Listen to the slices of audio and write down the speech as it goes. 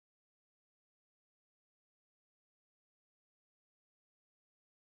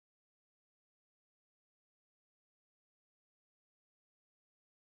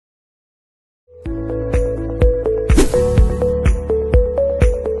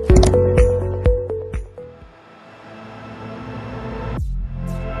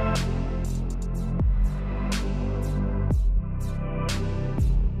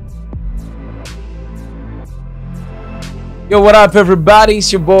Yo, what up, everybody?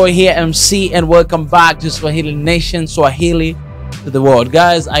 It's your boy here, MC, and welcome back to SwahiliNation, Swahili to the world.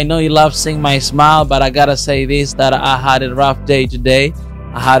 Guys, I know you love seeing my smile, but I gotta say this, that I had a rough day today.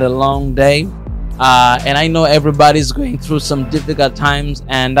 I had a long day, and I know everybody's going through some difficult times,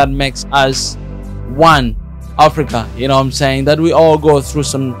 and that makes us one Africa. You know what I'm saying? That we all go through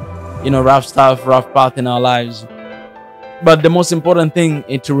some, rough stuff, rough path in our lives. But the most important thing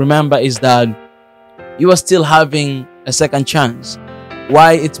to remember is that you are still having a second chance.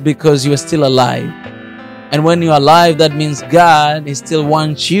 Why? It's because you are still alive. And when you're alive, that means God still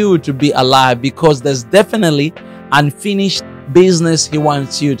wants you to be alive, because there's definitely unfinished business He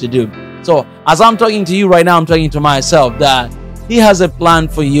wants you to do. So as I'm talking to you right now, I'm talking to myself that He has a plan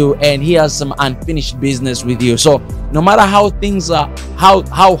for you and He has some unfinished business with you. So no matter how things are,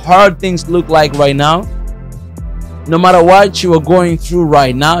 how hard things look like right now, no matter what you are going through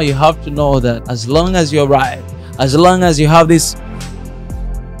right now, you have to know that as long as you're alive, as long as you have this,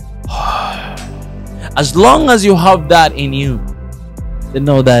 as long as you have that in you, then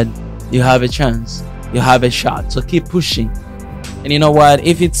know that you have a chance, you have a shot. So keep pushing. And you know what?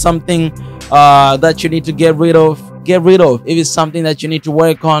 If it's something that you need to get rid of, get rid of. If it's something that you need to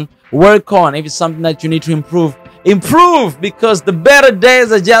work on, work on. If it's something that you need to improve, improve, because the better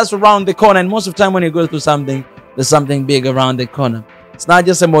days are just around the corner. And most of the time when you go through something, there's something big around the corner. It's not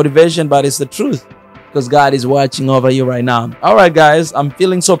just a motivation, but it's the truth, because God is watching over you right now. All right, guys, I'm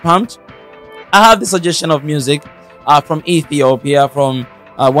feeling so pumped. I have the suggestion of music from Ethiopia, from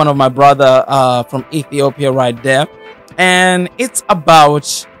one of my brother from Ethiopia right there. And it's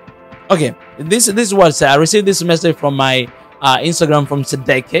about, okay, this is what I said. I received this message from my Instagram from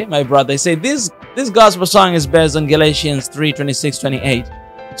Sedeke, my brother. He said, this gospel song is based on Galatians 3:26-28.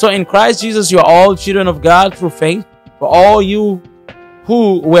 So in Christ Jesus, you are all children of God through faith. For all you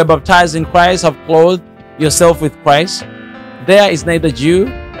who were baptized in Christ have clothed yourself with Christ. There is neither Jew,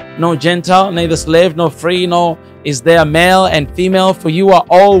 no Gentile, neither slave, nor free, nor is there male and female, for you are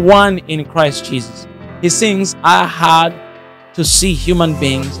all one in Christ Jesus. He sings, I had to see human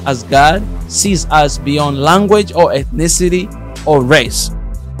beings as God sees us, beyond language or ethnicity or race.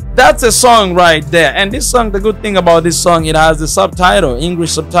 That's a song right there. And this song, the good thing about this song, it has the subtitle,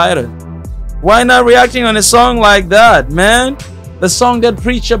 English subtitle. Why not reacting on a song like that, man? The song that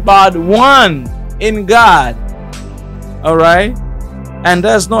preach about one in God. All right? And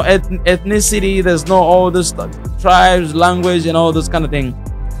there's no ethnicity, there's no all this tribes, language, and all this kind of thing.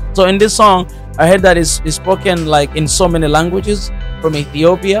 So in this song, I heard that it's spoken like in so many languages from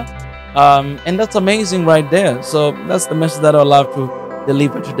Ethiopia. And that's amazing right there. So that's the message that I'd love to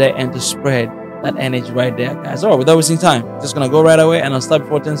deliver today and to spread that energy right there, guys. All right, without wasting time, just gonna go right away, and I'll stop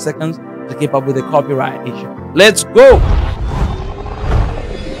before 10 seconds to keep up with the copyright issue. Let's go.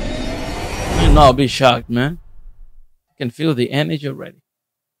 You know, I'll be shocked, man. I can feel the energy already.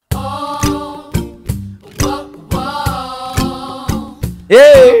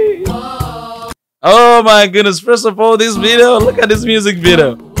 Hey! Oh my goodness! First of all, this video. Look at this music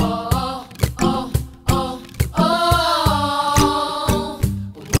video.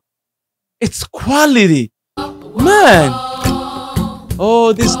 It's quality, man.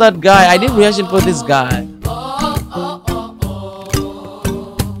 Oh, this that guy. I did reaction for this guy.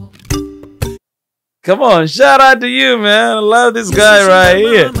 Come on, shout out to you, man. I love this guy right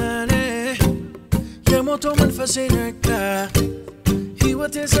here.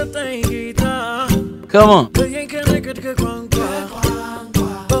 Come on.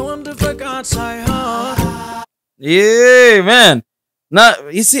 Yeah, man. Now,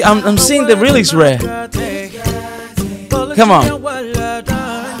 you see, I'm seeing the lyrics right. Come on.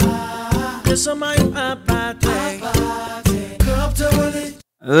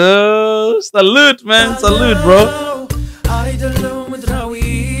 Oh, salute, man. Salute, bro.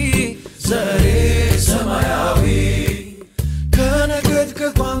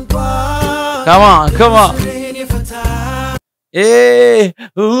 Come on, come on. Hey,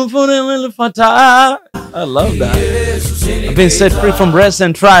 I love that. I've been set free from rest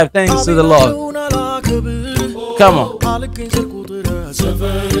and tribe, thanks to the Lord. Come on.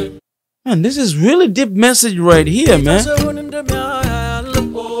 Man, this is really deep message right here, man.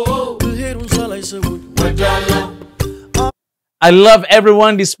 I love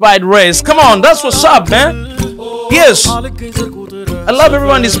everyone despite race. Come on, that's what's up, man. Yes. I love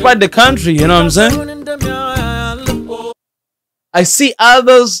everyone despite the country, you know what I'm saying? I see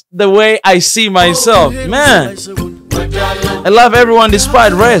others the way I see myself. Man, I love everyone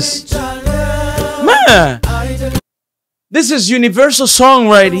despite race. Man, this is universal song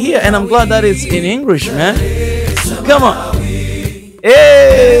right here, and I'm glad that it's in English, man. Come on.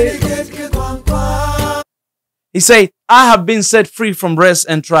 Hey. He said, I have been set free from rest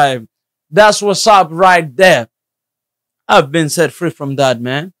and tribe. That's what's up right there. I've been set free from that,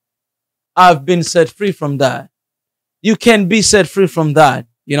 man. I've been set free from that. You can be set free from that.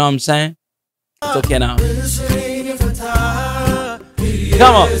 You know what I'm saying? It's okay now.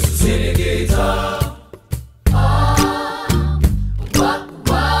 Come on.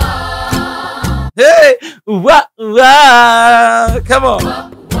 Hey, wah, wah. Come on.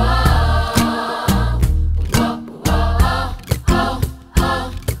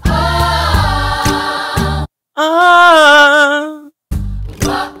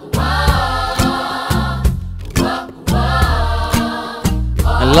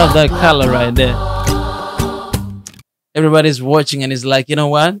 I love that color right there. Everybody's watching and is like, you know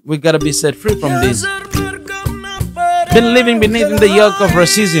what? We gotta be set free from this. Been living beneath the yoke of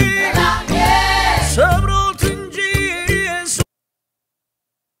racism.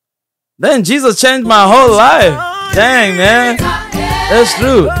 Then Jesus changed my whole life. Dang, man. That's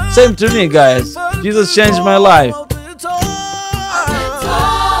true. Same to me, guys. Jesus changed my life.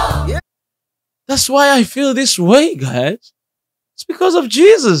 That's why I feel this way, guys. It's because of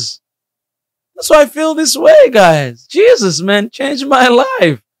Jesus. That's why I feel this way, guys. Jesus, man, changed my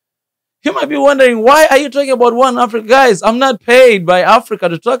life. You might be wondering, why are you talking about One Africa? Guys, I'm not paid by Africa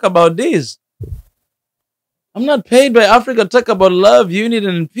to talk about this. I'm not paid by Africa to talk about love, unity,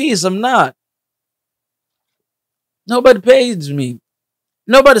 and peace. I'm not. Nobody pays me.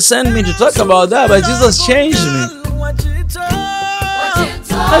 Nobody sent me to talk about that, but Jesus changed me.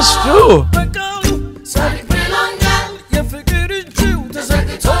 That's true.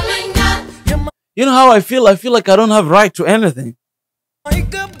 You know how I feel? I feel like I don't have right to anything.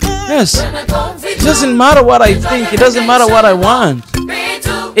 Yes. It doesn't matter what I think. It doesn't matter what I want.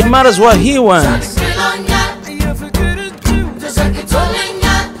 It matters what He wants.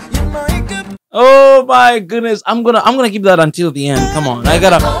 Oh my goodness. I'm gonna keep that until the end. Come on. I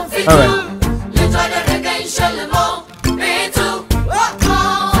gotta. All right.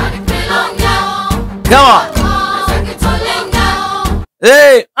 Come on.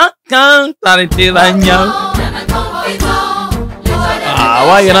 Hey, I can't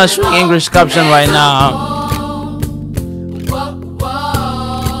why are you not showing English caption right now?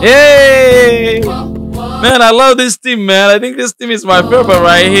 Hey, man, I love this team, man. I think this team is my favorite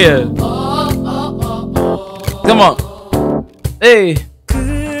right here. Come on. Hey.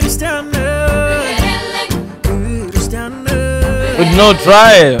 With no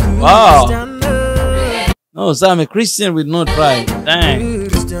tribe. Wow. No, so I'm a Christian with no tribe. Dang.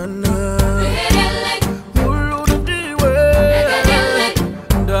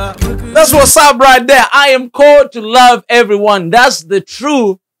 That's what's up right there. I am called to love everyone. That's the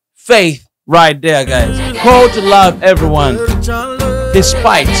true faith right there, guys. Called to love everyone.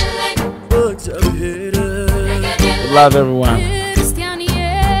 Despite. To love everyone.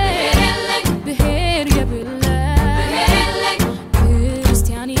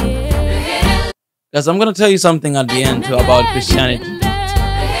 Guys, I'm going to tell you something at the end too about Christianity.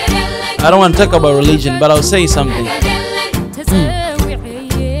 I don't want to talk about religion, but I'll say something.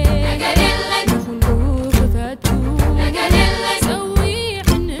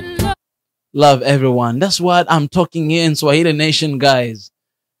 Love everyone. That's what I'm talking here in Swahili Nation, guys.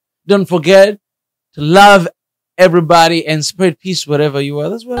 Don't forget to love everybody and spread peace wherever you are.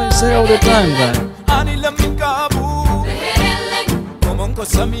 That's what I say all the time, guys.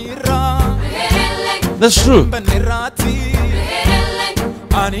 That's true.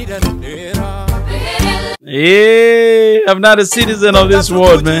 Yeah, I'm not a citizen of this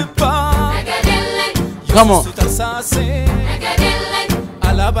world, man. Come on.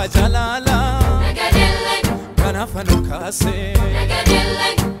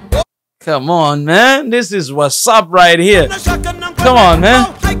 Come on, man. This is what's up right here. Come on, man.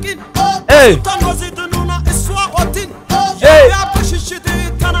 Hey. Hey.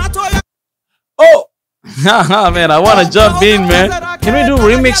 Oh. Man, I want to jump in, man. Can we do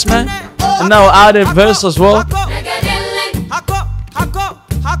remix, man? And now add a verse as well.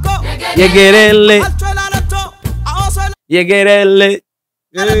 Yegerele. Yegerele.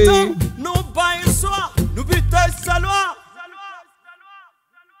 Hey.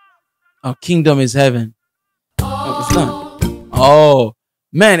 Our kingdom is heaven. Oh, it's done. Oh,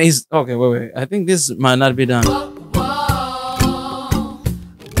 man, it's okay. Wait. I think this might not be done.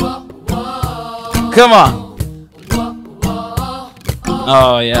 Come on.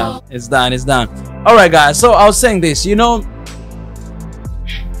 Oh, yeah. It's done. It's done. All right, guys. So I was saying this, you know,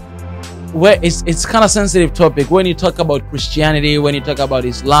 where it's kind of sensitive topic when you talk about Christianity, when you talk about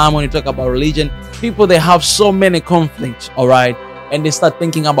Islam, when you talk about religion. People, they have so many conflicts. All right. and they start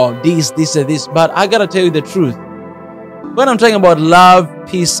thinking about this, this, and this. But I gotta tell you the truth. When I'm talking about love,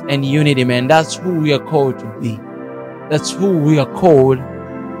 peace, and unity, man, that's who we are called to be. That's who we are called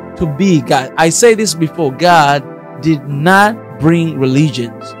to be, God. I say this before. God did not bring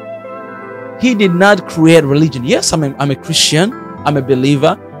religions. He did not create religion. Yes, I'm a Christian. I'm a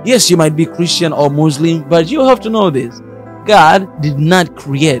believer. Yes, you might be Christian or Muslim, but you have to know this. God did not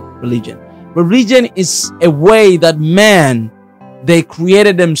create religion. Religion is a way that man, they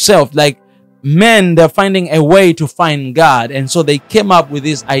created themselves. Like men, they're finding a way to find God. And so they came up with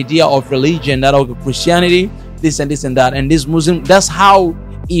this idea of religion, that of Christianity, this and this and that. And this Muslim, that's how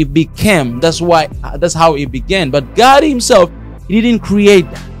it became. That's how it began. But God himself, he didn't create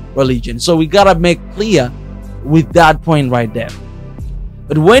that religion. So we gotta make clear with that point right there.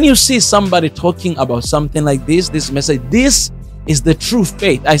 But when you see somebody talking about something like this message, this is the true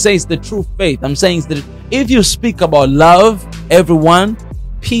faith. I say it's the true faith. I'm saying it's that if you speak about love, everyone,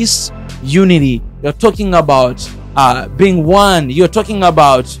 peace, unity, you're talking about being one, you're talking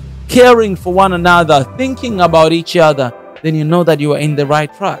about caring for one another, thinking about each other, then you know that you are in the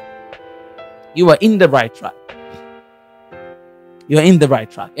right track. You are in the right track. You are in the right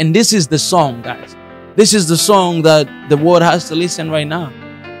track. And this is the song, guys. This is the song that the world has to listen right now.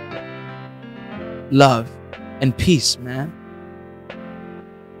 Love and peace, man.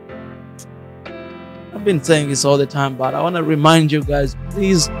 I've been saying this all the time, but I want to remind you guys,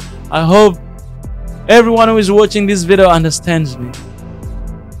 please, I hope everyone who is watching this video understands me.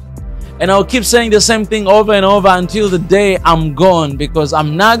 And I'll keep saying the same thing over and over until the day I'm gone, because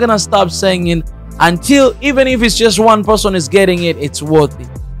I'm not going to stop saying it until, even if it's just one person is getting it, it's worth it.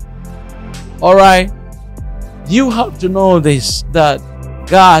 All right? You have to know this, that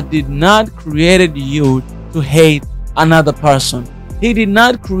God did not create you to hate another person. He did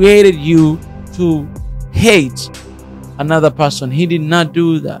not create you to hate another person. He did not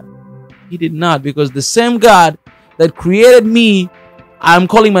do that. He did not, because the same God that created me, I'm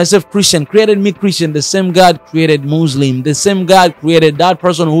calling myself Christian, created me Christian. The same God created Muslim. The same God created that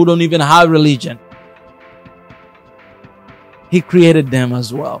person who don't even have religion. He created them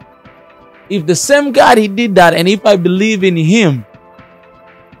as well. If the same God, he did that, and if I believe in him,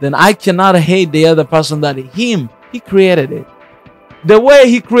 then I cannot hate the other person that he created it. The way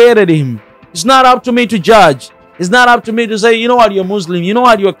he created him. It's not up to me to judge. It's not up to me to say, you know what, you're Muslim. You know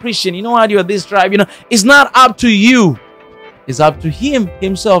what, you're Christian. You know what, you're this tribe. You know, it's not up to you. It's up to him,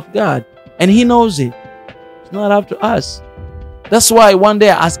 himself, God. And he knows it. It's not up to us. That's why one day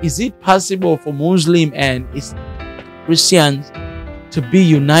I asked, is it possible for Muslim and Christians to be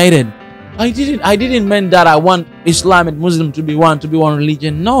united? I didn't mean that I want Islam and Muslim to be one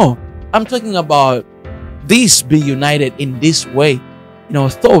religion. No, I'm talking about this be united in this way. In our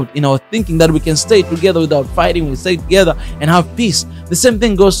thought, in our thinking, that we can stay together without fighting. We stay together and have peace. The same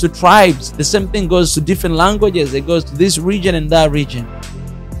thing goes to tribes. The same thing goes to different languages. It goes to this region and that region.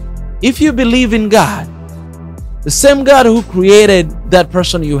 If you believe in God, the same God who created that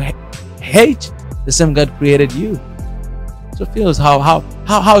person you hate, the same God created you. So it feels how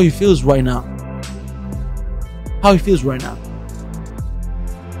he feels right now. How he feels right now.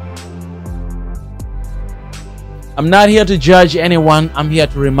 I'm not here to judge anyone. I'm here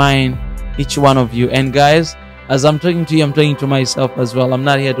to remind each one of you. And guys, as I'm talking to you, I'm talking to myself as well. I'm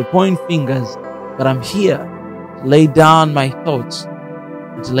not here to point fingers, but I'm here to lay down my thoughts.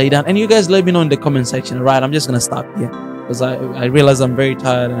 To lay down. And you guys let me know in the comment section, all right? I'm just going to stop here because I realize I'm very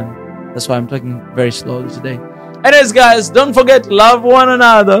tired, and that's why I'm talking very slowly today. Anyways, guys, don't forget to love one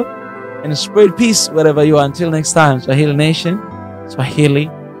another and spread peace wherever you are. Until next time, Swahili Nation, Swahili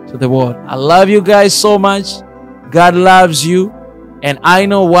to the world. I love you guys so much. God loves you, and I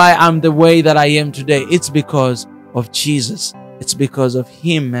know why I'm the way that I am today. It's because of Jesus. It's because of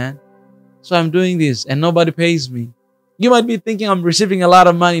him, man. So I'm doing this, and nobody pays me. You might be thinking I'm receiving a lot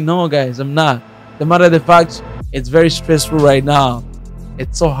of money. No, guys, I'm not. The matter of the fact, it's very stressful right now.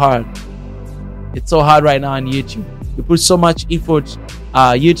 It's so hard. It's so hard right now on YouTube. You put so much effort.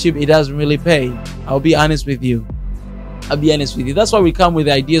 YouTube, it doesn't really pay. I'll be honest with you. I'll be honest with you. That's why we come with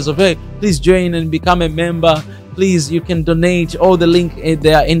the ideas of, hey, please join and become a member. Please, you can donate. All the link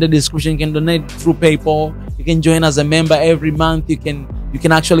there in the description. You can donate through PayPal. You can join as a member every month. You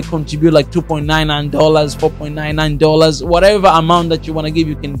can actually contribute like $2.99, $4.99, whatever amount that you want to give,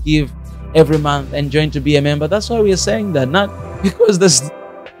 you can give every month and join to be a member. That's why we are saying that. Not because this,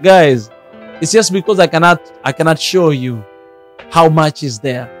 guys, it's just because I cannot show you how much is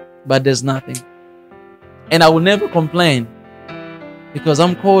there, but there's nothing. And I will never complain because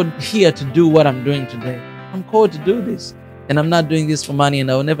I'm called here to do what I'm doing today. I'm called to do this, and I'm not doing this for money, and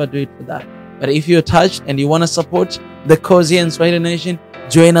I will never do it for that. But if you're touched and you want to support, the cause here in Swahili Nation,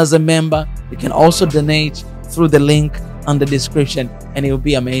 join as a member. You can also donate through the link on the description, and it will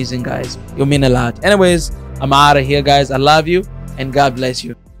be amazing, guys. You'll mean a lot. Anyways, I'm out of here, guys. I love you, and God bless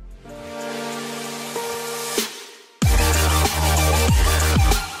you.